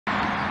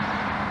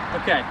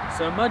Okay,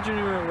 so imagine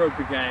you're in a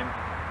rugby game.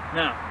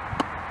 Now,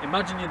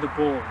 imagine you're the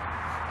ball.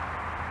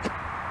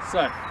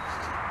 So,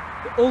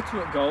 the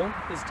ultimate goal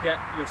is to get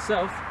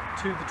yourself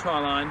to the try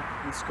line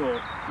and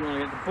score. You want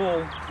to get the ball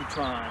to the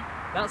try line.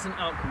 That's an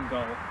outcome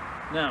goal.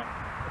 Now,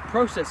 the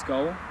process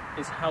goal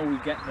is how we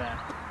get there.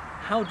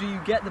 How do you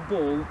get the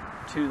ball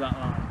to that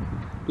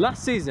line?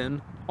 Last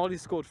season, Ollie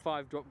scored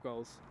 5 drop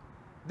goals.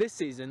 This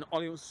season,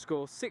 Ollie wants to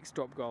score 6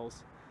 drop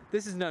goals.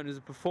 This is known as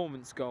a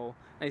performance goal,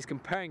 and he's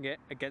comparing it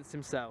against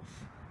himself.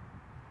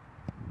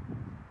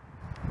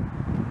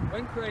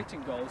 When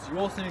creating goals, you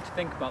also need to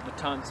think about the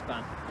time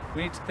span.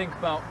 We need to think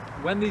about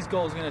when these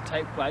goals are going to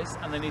take place,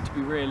 and they need to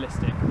be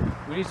realistic.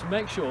 We need to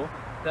make sure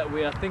that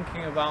we are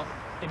thinking about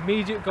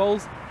immediate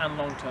goals and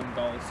long-term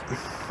goals.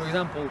 For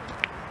example,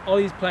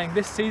 Ollie's playing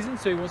this season,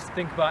 so he wants to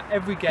think about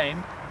every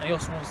game, and he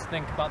also wants to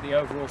think about the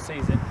overall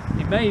season.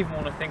 He may even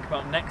want to think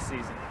about next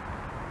season.